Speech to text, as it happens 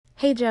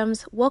Hey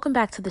Gems, welcome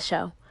back to the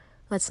show.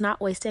 Let's not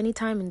waste any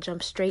time and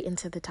jump straight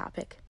into the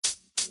topic.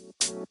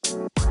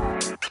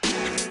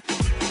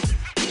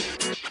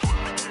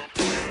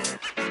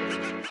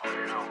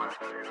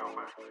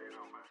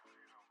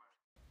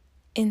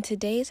 In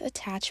today's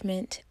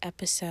attachment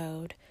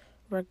episode,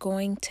 we're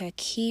going to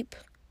keep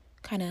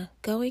kind of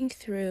going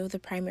through the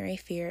primary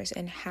fears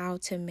and how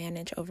to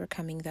manage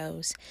overcoming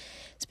those.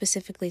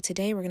 Specifically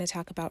today, we're going to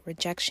talk about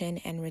rejection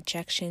and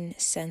rejection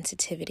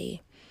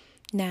sensitivity.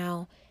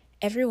 Now,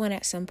 everyone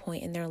at some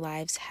point in their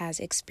lives has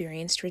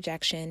experienced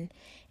rejection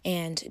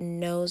and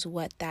knows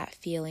what that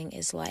feeling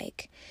is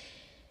like.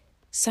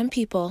 Some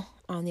people,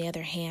 on the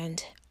other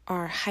hand,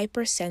 are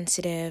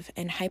hypersensitive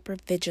and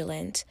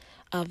hypervigilant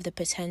of the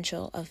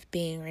potential of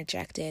being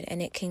rejected,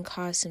 and it can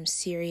cause some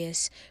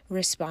serious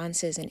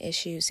responses and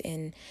issues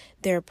in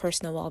their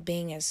personal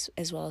well-being as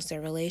well as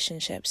their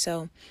relationship.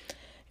 So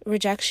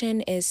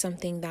rejection is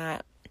something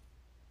that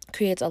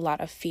creates a lot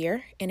of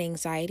fear and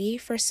anxiety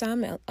for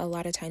some, a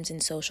lot of times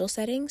in social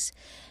settings,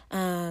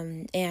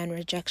 and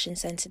rejection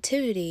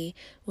sensitivity,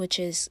 which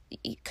is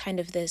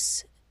kind of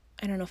this,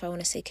 I don't know if I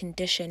want to say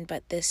condition,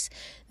 but this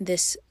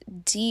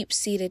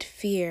deep-seated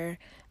fear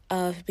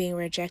of being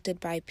rejected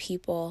by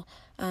people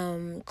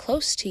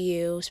close to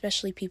you,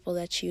 especially people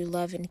that you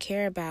love and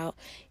care about,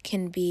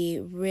 can be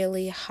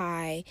really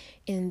high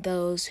in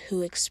those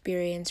who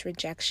experience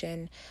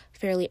rejection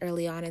fairly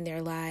early on in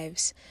their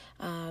lives.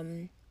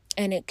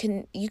 And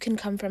you can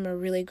come from a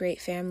really great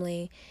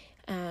family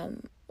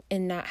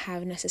and not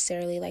have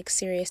necessarily like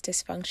serious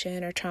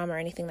dysfunction or trauma or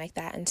anything like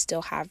that and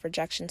still have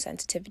rejection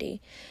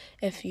sensitivity.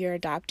 If you're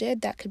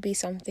adopted, that could be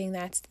something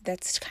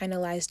that's kind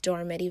of lies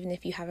dormant, even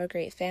if you have a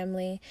great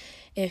family.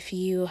 If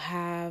you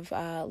have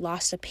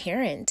lost a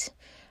parent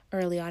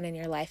early on in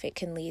your life, it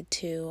can lead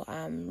to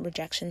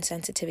rejection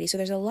sensitivity. So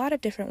there's a lot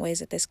of different ways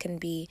that this can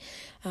be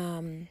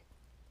kind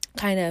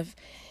of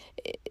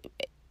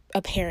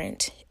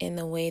apparent in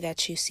the way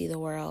that you see the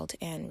world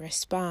and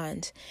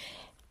respond.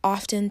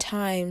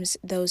 Oftentimes,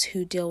 those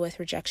who deal with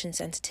rejection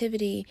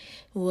sensitivity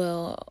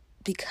will,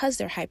 because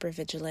they're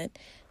hypervigilant,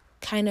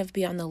 kind of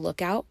be on the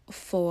lookout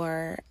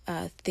for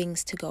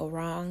things to go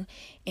wrong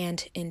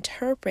and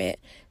interpret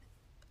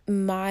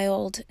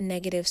mild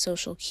negative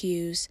social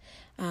cues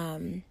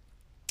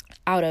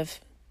out of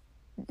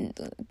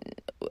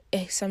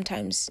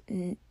sometimes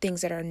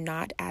things that are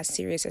not as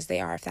serious as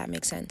they are, if that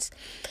makes sense.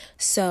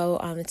 So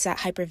it's that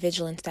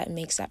hypervigilance that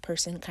makes that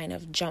person kind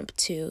of jump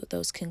to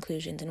those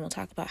conclusions. And we'll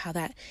talk about how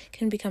that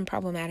can become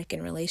problematic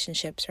in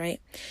relationships, right?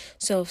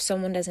 So if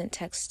someone doesn't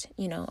text,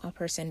 a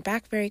person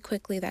back very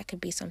quickly, that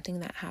could be something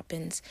that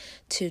happens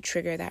to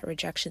trigger that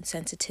rejection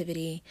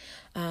sensitivity.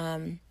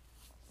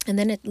 And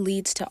then it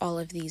leads to all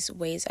of these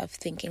ways of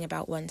thinking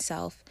about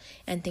oneself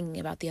and thinking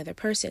about the other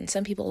person.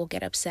 Some people will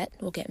get upset,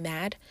 will get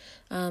mad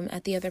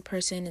at the other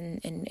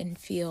person and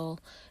feel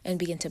and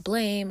begin to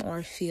blame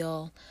or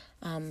feel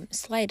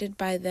slighted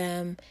by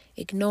them,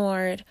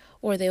 ignored,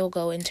 or they will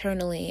go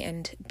internally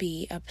and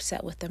be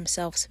upset with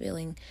themselves,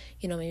 feeling,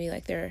 maybe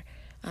like they're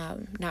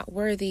not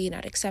worthy,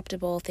 not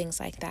acceptable,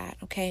 things like that,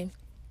 okay?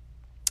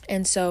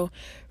 And so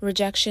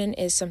rejection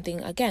is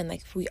something, again,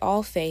 like we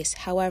all face.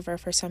 However,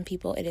 for some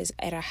people, it is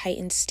at a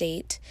heightened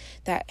state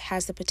that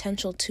has the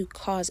potential to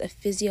cause a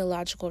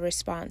physiological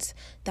response,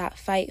 that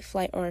fight,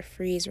 flight, or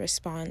freeze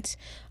response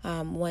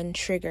when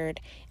triggered.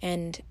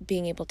 And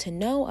being able to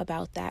know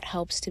about that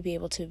helps to be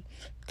able to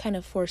kind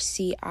of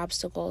foresee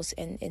obstacles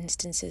and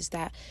instances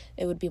that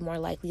it would be more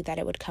likely that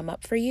it would come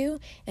up for you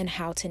and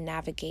how to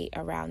navigate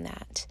around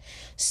that.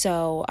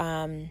 So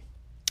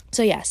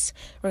yes,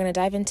 we're going to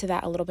dive into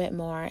that a little bit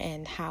more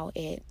and how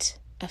it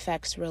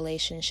affects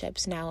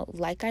relationships. Now,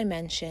 like I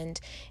mentioned,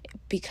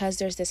 because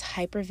there's this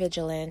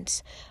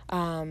hypervigilance,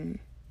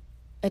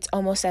 it's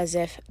almost as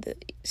if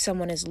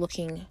someone is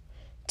looking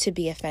to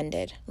be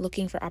offended,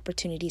 looking for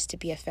opportunities to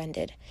be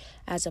offended,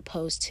 as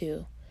opposed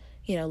to,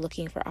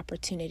 looking for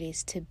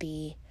opportunities to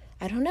be,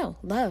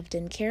 loved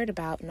and cared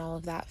about and all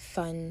of that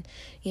fun,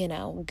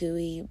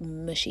 gooey,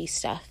 mushy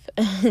stuff.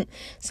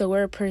 So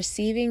we're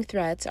perceiving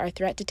threats. Our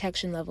threat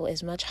detection level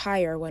is much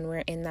higher when we're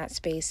in that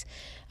space,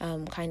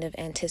 kind of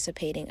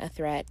anticipating a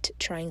threat,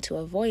 trying to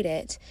avoid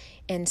it.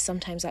 And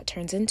sometimes that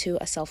turns into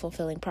a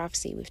self-fulfilling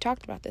prophecy. We've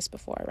talked about this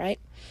before, right?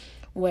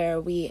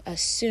 Where we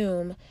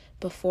assume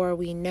before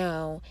we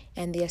know,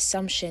 and the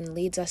assumption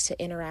leads us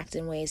to interact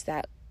in ways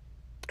that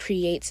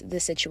creates the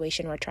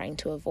situation we're trying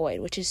to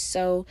avoid, which is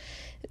so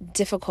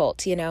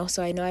difficult,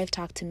 So I know I've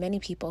talked to many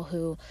people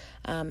who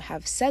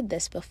have said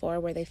this before,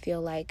 where they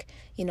feel like,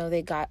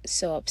 they got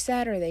so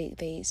upset or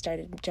they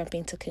started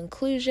jumping to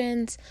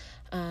conclusions,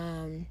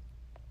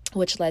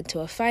 which led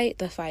to a fight.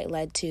 The fight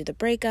led to the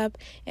breakup.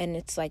 And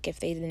it's like if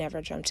they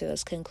never jumped to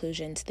those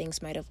conclusions,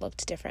 things might have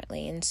looked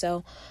differently. And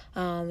so,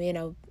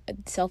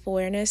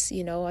 self-awareness,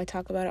 I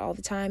talk about it all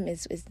the time,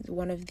 is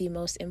one of the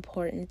most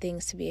important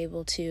things to be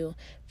able to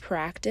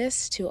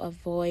practice to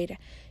avoid,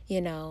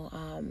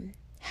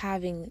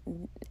 having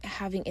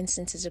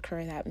instances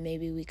occur that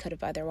maybe we could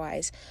have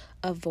otherwise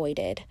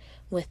avoided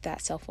with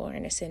that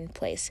self-awareness in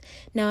place.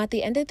 Now, at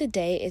the end of the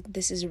day,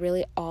 this is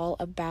really all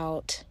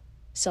about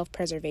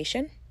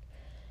self-preservation.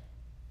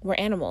 We're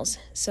animals,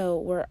 so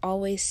we're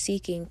always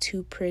seeking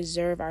to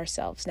preserve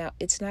ourselves. Now,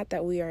 it's not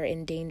that we are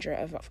in danger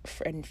of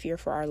and fear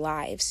for our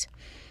lives.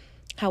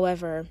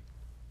 However,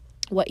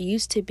 what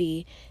used to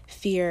be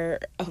fear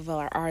of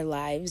our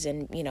lives,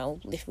 and,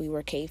 if we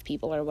were cave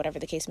people or whatever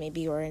the case may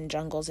be, or in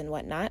jungles and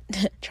whatnot,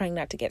 trying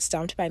not to get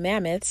stomped by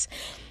mammoths,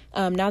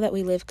 now that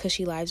we live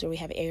cushy lives where we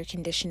have air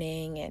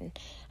conditioning and,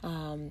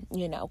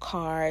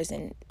 cars,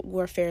 and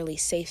we're fairly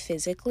safe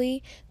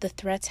physically, the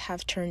threats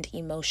have turned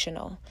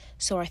emotional.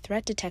 So our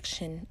threat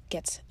detection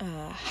gets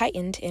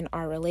heightened in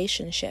our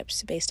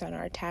relationships based on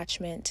our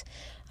attachment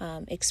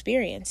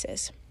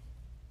experiences.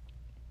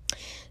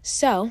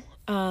 So,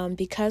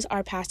 because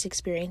our past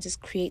experiences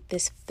create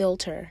this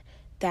filter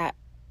that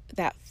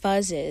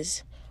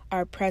fuzzes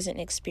our present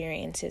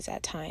experiences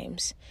at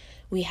times,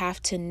 we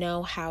have to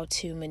know how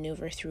to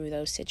maneuver through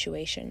those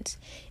situations.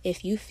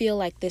 If you feel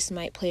like this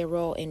might play a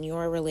role in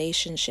your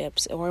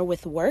relationships or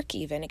with work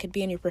even, it could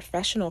be in your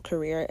professional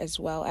career as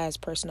well as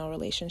personal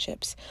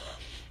relationships,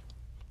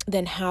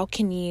 then how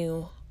can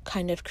you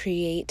kind of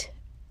create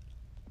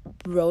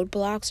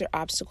roadblocks or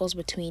obstacles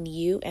between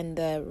you and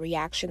the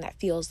reaction that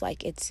feels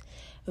like it's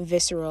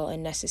visceral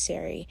and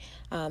necessary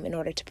in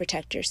order to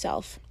protect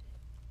yourself?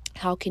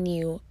 How can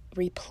you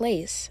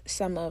replace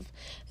some of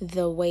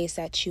the ways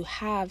that you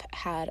have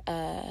had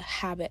a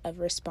habit of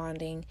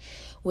responding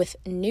with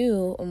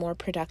new, more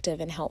productive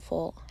and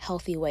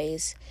healthy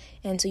ways?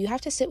 And so you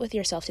have to sit with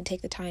yourself to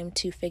take the time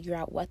to figure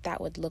out what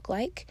that would look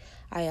like.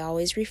 I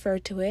always refer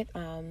to it,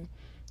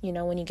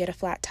 when you get a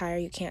flat tire,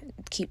 you can't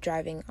keep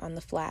driving on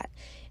the flat.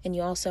 And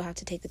you also have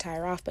to take the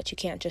tire off, but you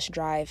can't just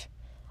drive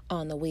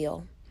on the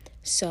wheel.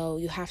 So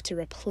you have to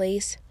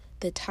replace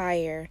the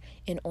tire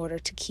in order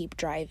to keep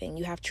driving.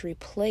 You have to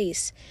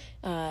replace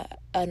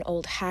an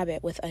old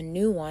habit with a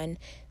new one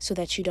so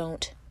that you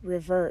don't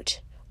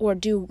revert or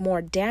do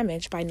more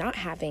damage by not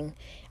having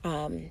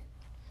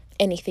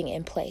anything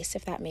in place,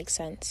 if that makes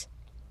sense.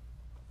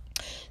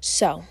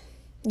 So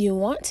you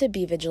want to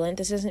be vigilant.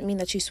 This doesn't mean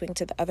that you swing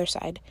to the other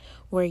side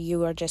where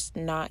you are just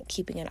not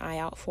keeping an eye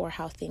out for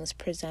how things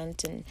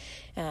present and,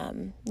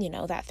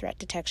 that threat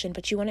detection.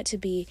 But you want it to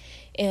be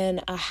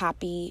in a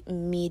happy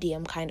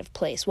medium kind of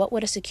place. What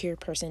would a secure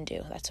person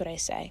do? That's what I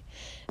say.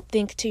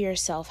 Think to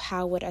yourself,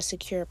 how would a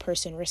secure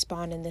person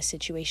respond in this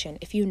situation?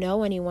 If you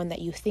know anyone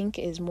that you think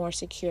is more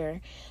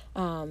secure,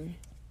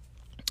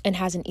 and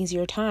has an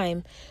easier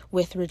time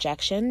with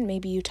rejection,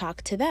 maybe you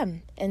talk to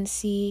them and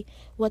see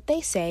what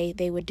they say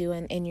they would do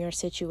in your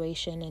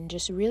situation, and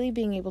just really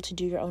being able to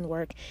do your own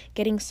work,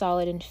 getting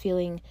solid and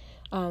feeling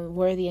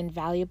worthy and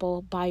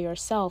valuable by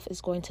yourself is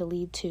going to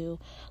lead to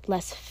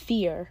less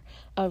fear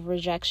of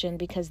rejection,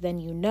 because then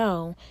you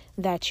know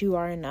that you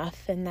are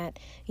enough and that,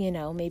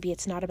 maybe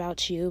it's not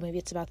about you, maybe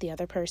it's about the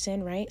other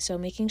person, right? So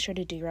making sure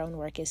to do your own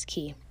work is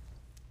key.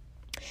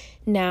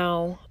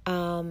 Now,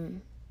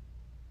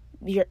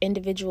 your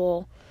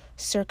individual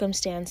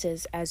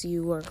circumstances as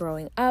you were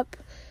growing up,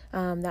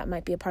 that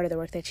might be a part of the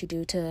work that you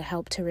do to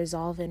help to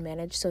resolve and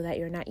manage, so that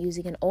you're not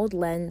using an old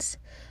lens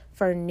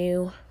for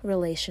new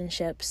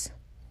relationships.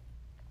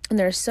 And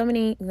there's so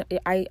many,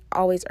 I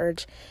always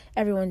urge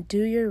everyone,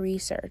 do your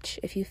research.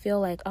 If you feel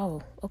like,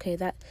 oh, okay,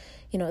 that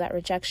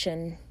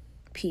rejection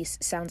piece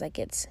sounds like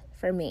it's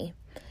for me,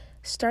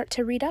 start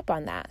to read up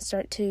on that.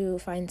 Start to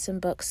find some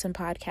books, some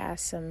podcasts,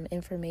 some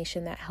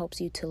information that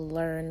helps you to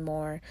learn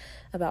more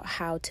about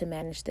how to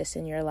manage this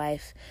in your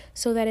life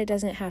so that it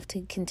doesn't have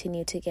to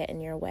continue to get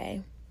in your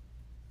way.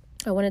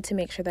 I wanted to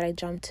make sure that I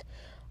jumped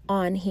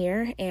on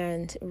here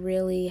and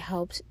really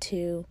helped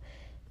to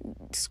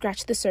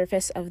scratch the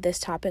surface of this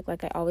topic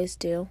like I always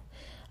do.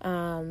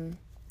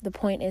 The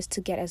point is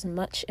to get as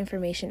much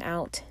information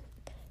out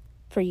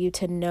for you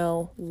to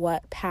know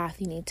what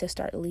path you need to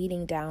start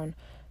leading down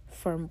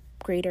for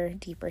greater,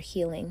 deeper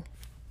healing.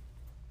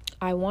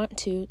 I want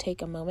to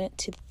take a moment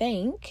to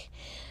thank,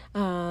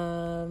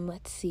 RVST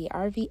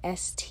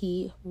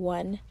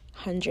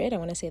 100, I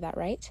want to say that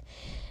right,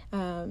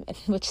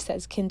 which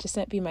says, can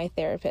Jacente be my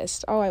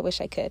therapist? Oh, I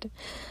wish I could.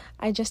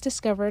 I just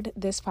discovered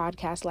this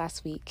podcast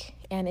last week,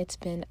 and it's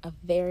been a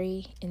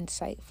very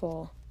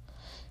insightful.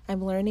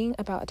 I'm learning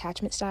about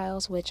attachment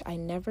styles, which I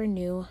never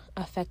knew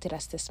affected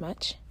us this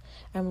much.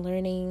 I'm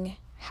learning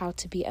how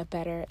to be a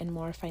better and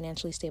more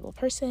financially stable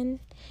person.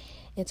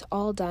 It's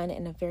all done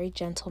in a very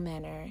gentle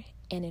manner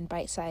and in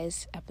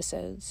bite-sized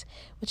episodes,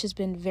 which has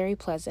been very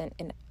pleasant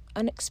and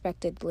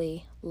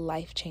unexpectedly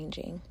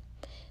life-changing.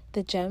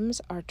 The gems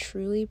are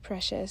truly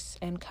precious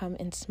and come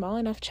in small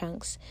enough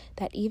chunks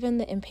that even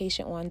the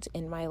impatient ones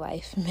in my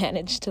life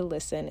manage to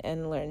listen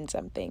and learn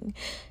something.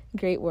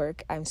 Great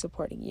work. I'm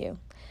supporting you.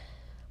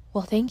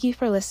 Well, thank you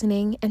for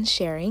listening and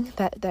sharing.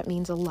 That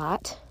means a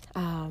lot.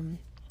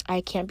 I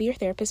can't be your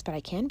therapist, but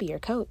I can be your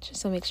coach.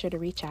 So make sure to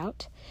reach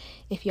out.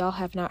 If y'all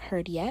have not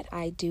heard yet,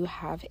 I do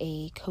have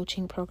a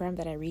coaching program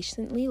that I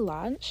recently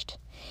launched.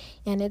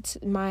 And it's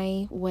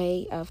my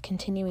way of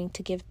continuing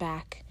to give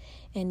back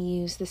and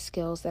use the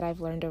skills that I've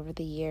learned over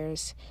the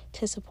years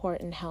to support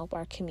and help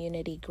our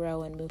community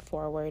grow and move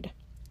forward.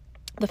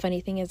 The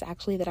funny thing is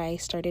actually that I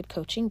started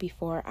coaching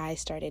before I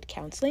started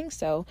counseling.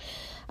 So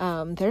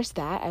there's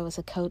that. I was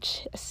a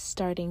coach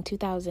starting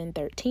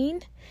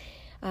 2013.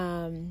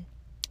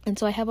 And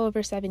so I have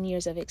over 7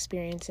 years of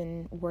experience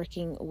in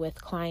working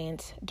with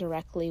clients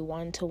directly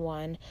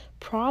one-to-one,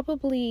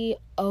 probably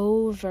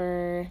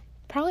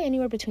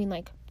anywhere between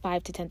like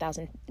 5 to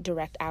 10,000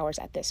 direct hours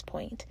at this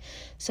point.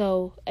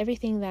 So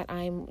everything that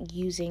I'm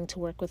using to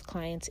work with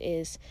clients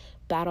is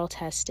battle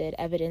tested,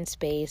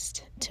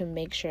 evidence-based to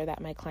make sure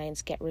that my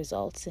clients get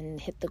results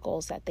and hit the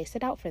goals that they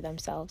set out for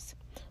themselves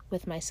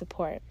with my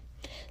support.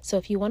 So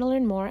if you want to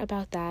learn more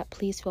about that,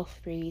 please feel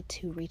free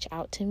to reach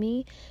out to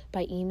me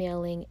by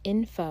emailing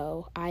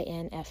info at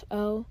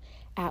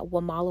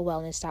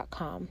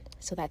wamalawellness.com.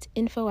 So that's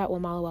info at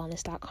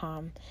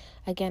wamalawellness.com.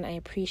 Again, I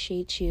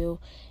appreciate you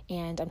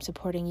and I'm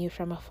supporting you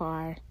from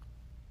afar.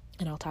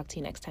 And I'll talk to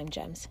you next time,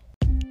 Gems.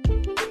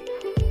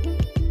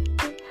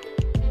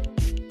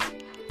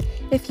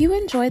 If you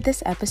enjoyed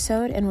this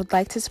episode and would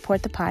like to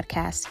support the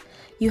podcast,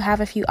 you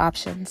have a few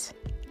options.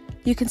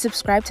 You can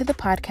subscribe to the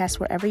podcast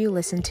wherever you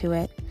listen to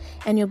it,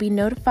 and you'll be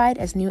notified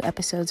as new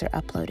episodes are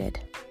uploaded.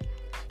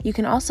 You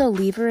can also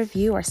leave a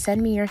review or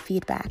send me your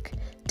feedback.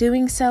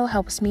 Doing so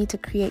helps me to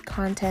create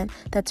content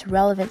that's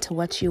relevant to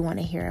what you want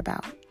to hear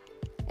about.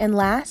 And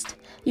last,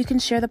 you can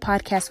share the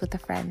podcast with a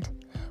friend.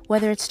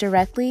 Whether it's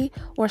directly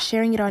or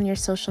sharing it on your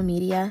social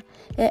media,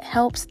 it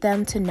helps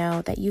them to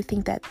know that you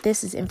think that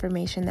this is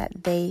information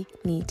that they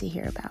need to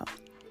hear about.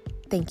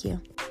 Thank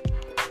you.